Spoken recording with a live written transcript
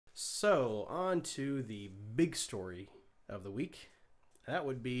So, on to the big story of the week. That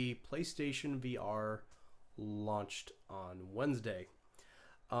would be PlayStation VR launched on Wednesday.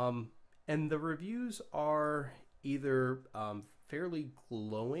 Um, and the reviews are either fairly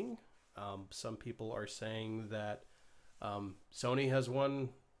glowing. Some people are saying that Sony has won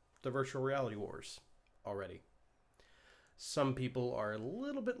the virtual reality wars already. Some people are a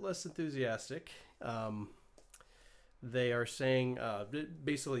little bit less enthusiastic. They are saying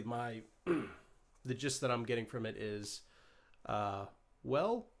basically the gist that I'm getting from it is,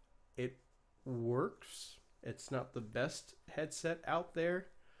 well, it works. It's not the best headset out there.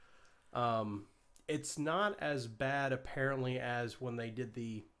 It's not as bad apparently as when they did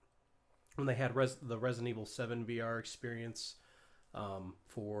when they had the Resident Evil 7 VR experience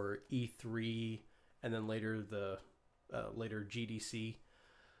for E3 and then later the later GDC.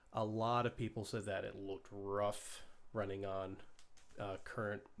 A lot of people said that it looked rough running on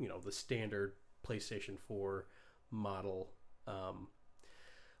current, the standard PlayStation 4 model.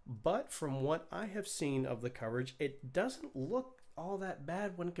 But from what I have seen of the coverage, it doesn't look all that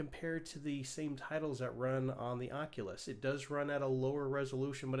bad when compared to the same titles that run on the Oculus. It does run at a lower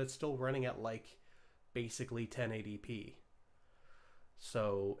resolution, but it's still running at basically 1080p.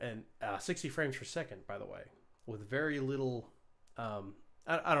 So, and 60 frames per second, by the way, with very little. I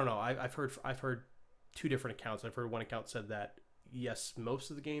don't know. I've heard two different accounts. I've heard one account said that yes,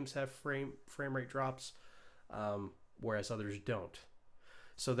 most of the games have frame rate drops, whereas others don't.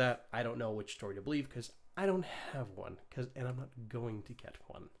 So that I don't know which story to believe because I don't have one and I'm not going to get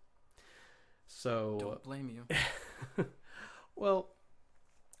one. So don't blame you. Well,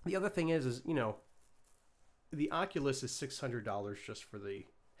 the other thing is the Oculus is $600 just for the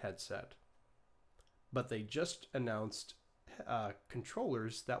headset, but they just announced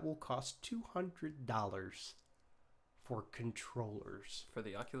controllers that will cost $200 for controllers for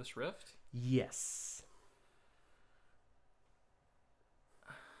the Oculus Rift. Yes.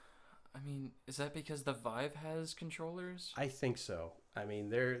 I mean, is that because the Vive has controllers? I think so. I mean,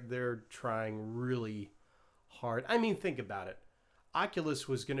 they're trying really hard. I mean, think about it. Oculus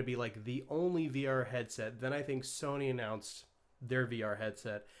was going to be like the only VR headset. Then I think Sony announced their VR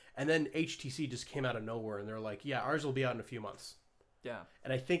headset, and then HTC just came out of nowhere, and they're like, "Yeah, ours will be out in a few months." Yeah.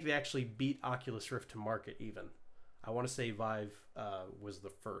 And I think they actually beat Oculus Rift to market. Even I want to say Vive was the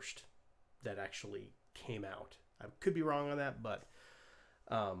first that actually came out. I could be wrong on that, but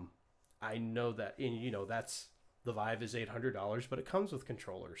I know that that's the Vive is $800, but it comes with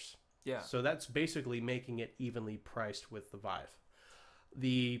controllers. Yeah. So that's basically making it evenly priced with the Vive.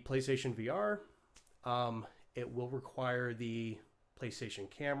 The PlayStation VR, it will require the PlayStation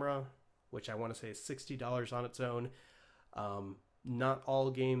camera, which I want to say is $60 on its own. Not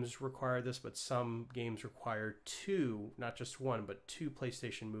all games require this, but some games require two, not just one, but two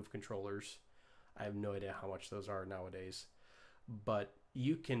PlayStation Move controllers. I have no idea how much those are nowadays. But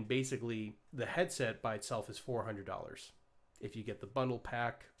you can basically, the headset by itself is $400. If you get the bundle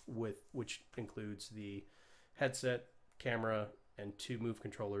pack which includes the headset, camera, and two Move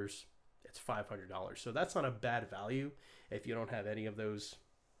controllers, it's $500. So that's not a bad value if you don't have any of those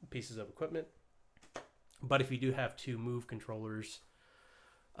pieces of equipment. But if you do have two Move controllers,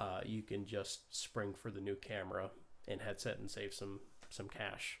 you can just spring for the new camera and headset and save some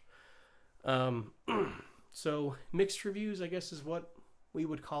cash. So mixed reviews, I guess, is what we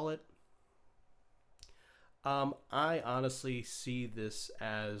would call it. I honestly see this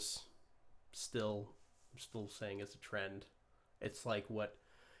as I'm still saying it's a trend. It's like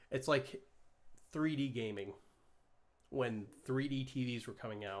 3D gaming when 3D TVs were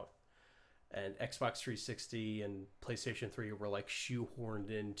coming out and Xbox 360 and PlayStation 3 were shoehorned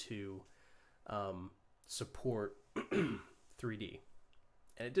into support 3D,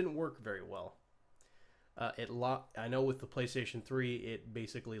 and it didn't work very well. I know with the PlayStation 3, it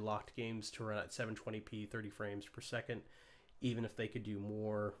basically locked games to run at 720p 30 frames per second, even if they could do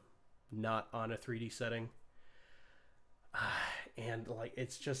more not on a 3D setting. And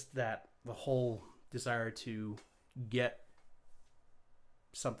it's just that the whole desire to get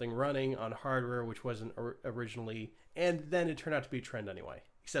something running on hardware which wasn't originally, and then it turned out to be a trend anyway.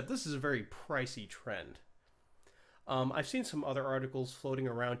 Except this is a very pricey trend. I've seen some other articles floating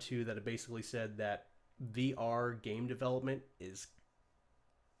around too that have basically said that VR game development is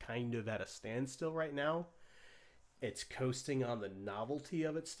kind of at a standstill right now. It's coasting on the novelty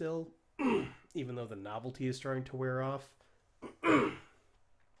of it still, even though the novelty is starting to wear off.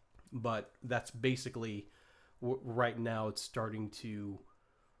 But that's basically right now it's starting to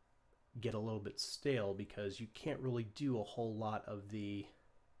get a little bit stale because you can't really do a whole lot of the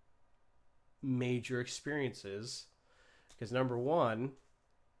major experiences because number one,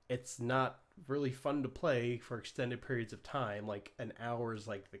 it's not really fun to play for extended periods of time. Like an hour is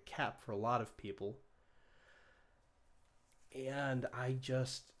like the cap for a lot of people. And I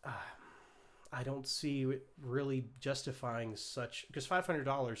don't see it really justifying such, because $500,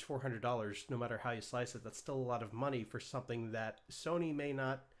 $400, no matter how you slice it, that's still a lot of money for something that Sony may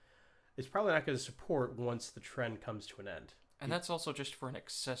not, is probably not going to support once the trend comes to an end. And that's also just for an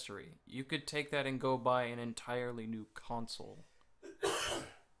accessory. You could take that and go buy an entirely new console.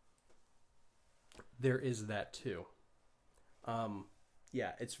 There is that too.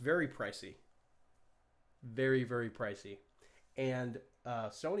 Yeah, it's very pricey. Very, very pricey. And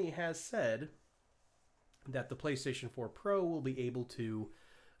Sony has said that the PlayStation 4 Pro will be able to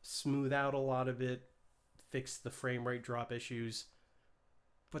smooth out a lot of it, fix the frame rate drop issues,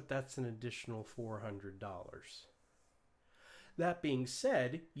 but that's an additional $400. That being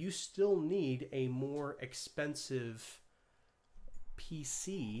said, you still need a more expensive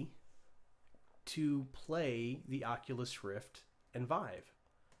PC to play the Oculus Rift and Vive.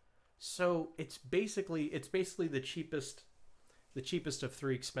 So it's basically the cheapest of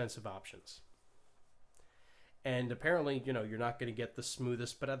three expensive options. And apparently, you're not going to get the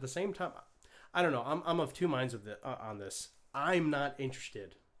smoothest, but at the same time, I don't know. I'm of two minds on this. I'm not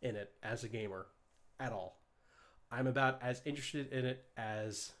interested in it as a gamer at all. I'm about as interested in it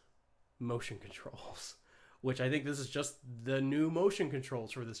as motion controls, which I think this is just the new motion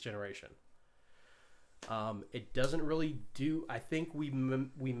controls for this generation. It doesn't really do. I think we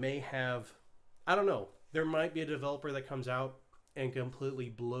may have. I don't know. There might be a developer that comes out and completely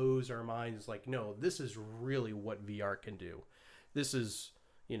blows our minds. Like, no, this is really what VR can do. This is,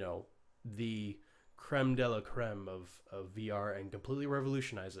 the creme de la creme of VR, and completely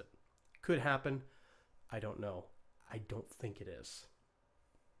revolutionize it. Could happen. I don't know. I don't think it is.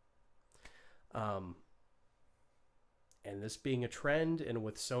 And this being a trend, and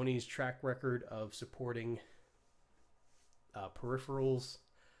with Sony's track record of supporting peripherals,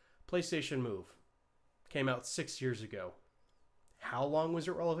 PlayStation Move came out 6 years ago. How long was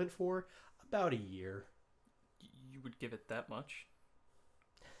it relevant for? About a year. You would give it that much?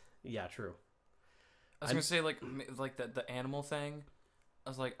 Yeah, true. I was gonna say like the animal thing. I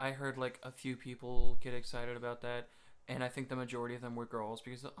was like, I heard like a few people get excited about that, and I think the majority of them were girls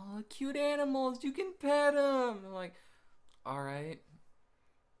because cute animals, you can pet them. I'm like, all right,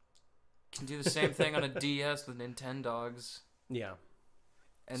 can do the same thing on a DS with Nintendogs. Yeah.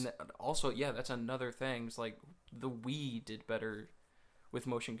 And also, yeah, that's another thing. It's like the Wii did better with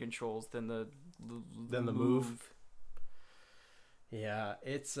motion controls than the Move. Yeah,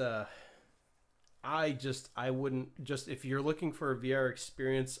 it's I wouldn't just, if you're looking for a VR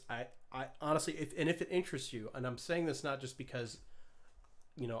experience, I honestly, if it interests you, and I'm saying this not just because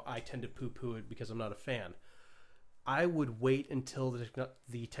I tend to poo-poo it because I'm not a fan. I would wait until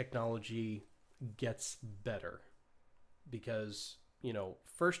the technology gets better, because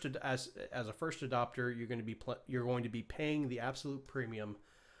first, as a first adopter, you're going to be paying the absolute premium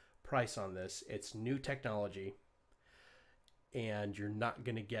price on this. It's new technology, and you're not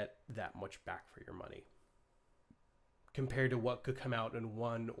going to get that much back for your money compared to what could come out in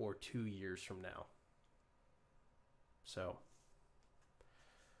 1 or 2 years from now. So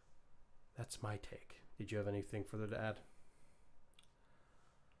that's my take. Did you have anything further to add?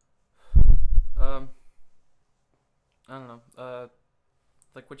 I don't know.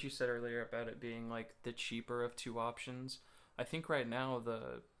 Like what you said earlier about it being like the cheaper of two options. I think right now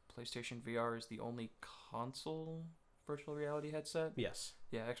the PlayStation VR is the only console virtual reality headset. Yes.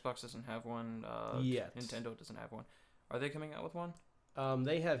 Yeah, Xbox doesn't have one. Yet. Nintendo doesn't have one. Are they coming out with one?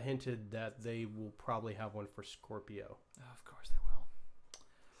 They have hinted that they will probably have one for Scorpio. Oh, of course they will.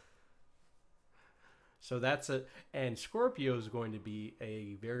 So and Scorpio is going to be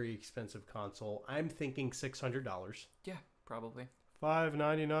a very expensive console. I'm thinking $600. Yeah, probably.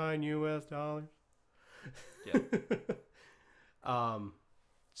 $599 US. Yeah.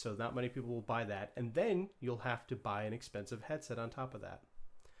 So not many people will buy that, and then you'll have to buy an expensive headset on top of that.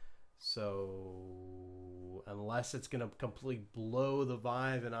 So unless it's going to completely blow the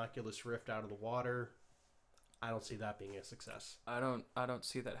Vive and Oculus Rift out of the water, I don't see that being a success. I don't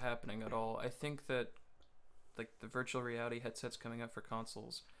see that happening at all. I think that like the virtual reality headsets coming up for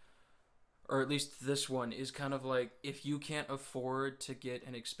consoles, or at least this one, is kind of like if you can't afford to get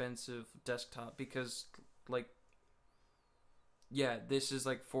an expensive desktop, because like, yeah, this is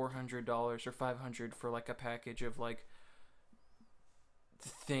like $400 or $500 for like a package of like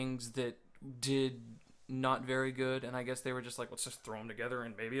things that did not very good, and I guess they were just like, let's just throw them together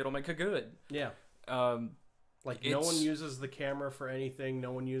and maybe it'll make a good. Yeah. Like no one uses the camera for anything.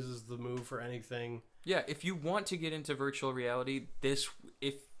 No one uses the Move for anything. Yeah, if you want to get into virtual reality,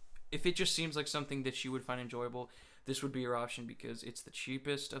 if it just seems like something that you would find enjoyable, this would be your option because it's the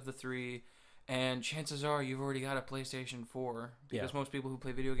cheapest of the three, and chances are you've already got a PlayStation 4 because most people who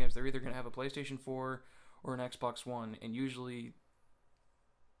play video games, they're either going to have a PlayStation 4 or an Xbox One, and usually,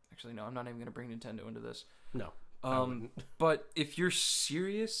 actually no, I'm not even going to bring Nintendo into this. No. But if you're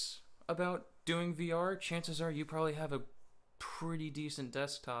serious about doing VR, chances are you probably have a pretty decent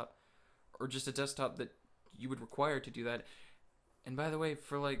desktop, or just a desktop that you would require to do that. And by the way,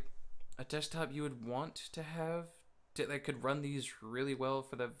 for like a desktop you would want to have that could run these really well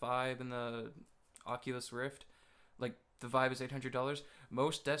for the Vive and the Oculus Rift, like the Vive is $800.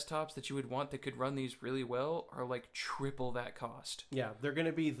 Most desktops that you would want that could run these really well are like triple that cost. Yeah, they're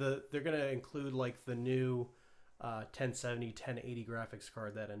gonna include like the new 1070, 1080 graphics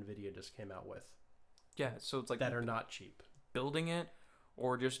card that Nvidia just came out with. Yeah, so it's like that are not cheap. Building it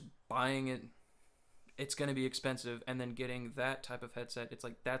or just buying it, it's going to be expensive, and then getting that type of headset, it's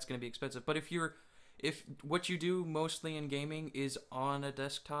like that's going to be expensive. But if what you do mostly in gaming is on a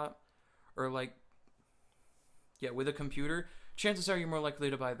desktop or like with a computer, chances are you're more likely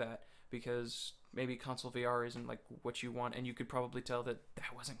to buy that because maybe console VR isn't like what you want, and you could probably tell that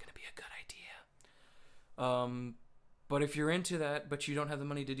wasn't going to be a good idea. But if you're into that, but you don't have the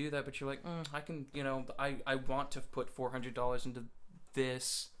money to do that, but you're like, I can, I want to put $400 into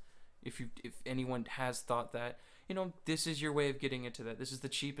this. If anyone has thought that, this is your way of getting into that. This is the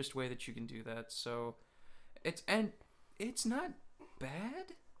cheapest way that you can do that. So it's not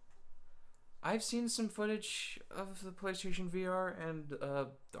bad. I've seen some footage of the PlayStation VR, and the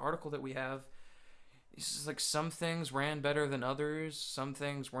article that we have, it's just like some things ran better than others. Some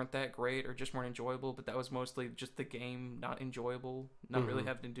things weren't that great or just weren't enjoyable, but that was mostly just the game not enjoyable, not really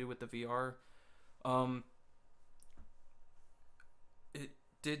having to do with the VR. It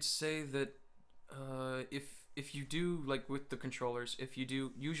did say that if you do, like with the controllers, if you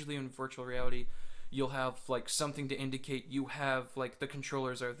do, usually in virtual reality, you'll have like something to indicate you have like the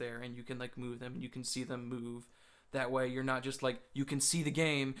controllers are there and you can like move them and you can see them move. That way you're not just like, you can see the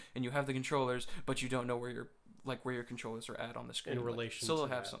game and you have the controllers, but you don't know where your controllers are at on the screen. In relation so they'll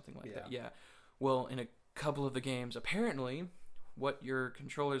to have that. something like that. Yeah. Well, in a couple of the games, apparently what your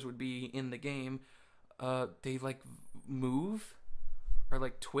controllers would be in the game, they like move or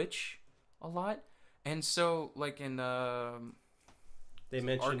like twitch a lot. And so like in They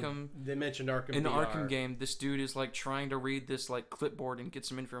mentioned Arkham. In the VR. Arkham game, this dude is like trying to read this like clipboard and get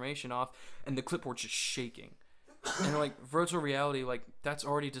some information off, and the clipboard's just shaking. And like virtual reality, like that's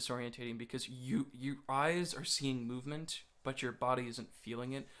already disorientating because your eyes are seeing movement, but your body isn't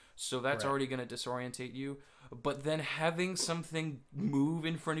feeling it. So that's already going to disorientate you. But then having something move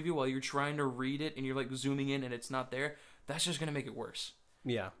in front of you while you're trying to read it and you're like zooming in and it's not there, that's just going to make it worse.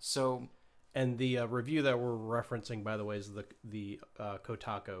 Yeah. So. And the review that we're referencing, by the way, is the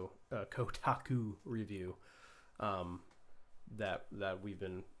Kotaku review that we've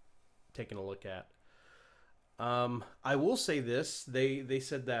been taking a look at. I will say this: they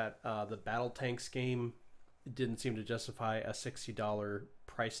said that the Battle Tanks game didn't seem to justify a $60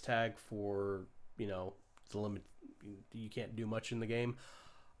 price tag for the limit. You can't do much in the game.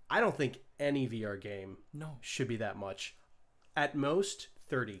 I don't think any VR game should be that much. At most,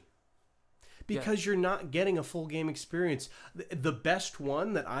 $30. Because you're not getting a full game experience. The best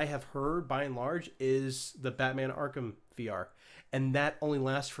one that I have heard, by and large, is the Batman Arkham VR. And that only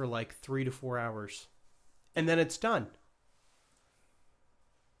lasts for like 3 to 4 hours. And then it's done.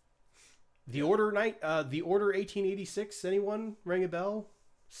 The Order 1886, anyone ring a bell?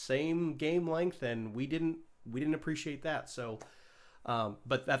 Same game length, and we didn't appreciate that. So,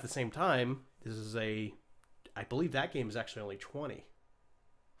 but at the same time, this is I believe that game is actually only $20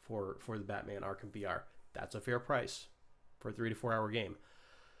 for the Batman Arkham VR. That's a fair price for a 3 to 4 hour game.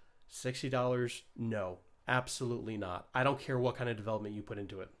 $60? No, absolutely not. I don't care what kind of development you put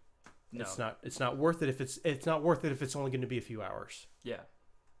into it. No. It's not worth it if it's not worth it if it's only going to be a few hours. Yeah.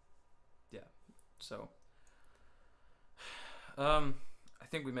 So, I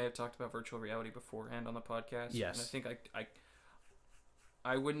think we may have talked about virtual reality beforehand on the podcast. Yes. And I think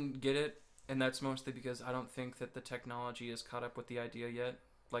I wouldn't get it, and that's mostly because I don't think that the technology is caught up with the idea yet,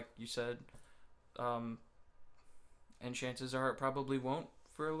 like you said. And chances are it probably won't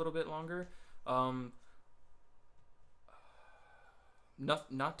for a little bit longer. Not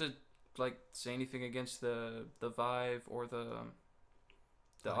to like say anything against the Vive or the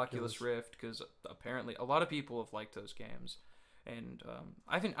Oculus Rift, because apparently a lot of people have liked those games, and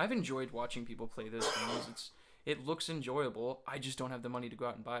I've enjoyed watching people play those games. It looks enjoyable. I just don't have the money to go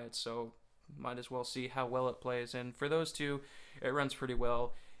out and buy it, so might as well see how well it plays. And for those two, it runs pretty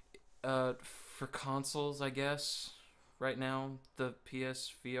well. For consoles, I guess right now. The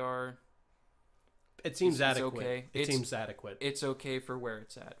PSVR It seems it's adequate. okay. It seems adequate. It's okay for where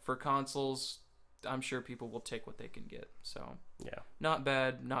it's at. For consoles, I'm sure people will take what they can get. So Yeah. not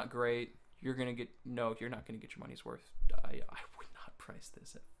bad, not great. You're not gonna get your money's worth. I would not price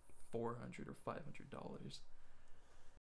this at $400 or $500.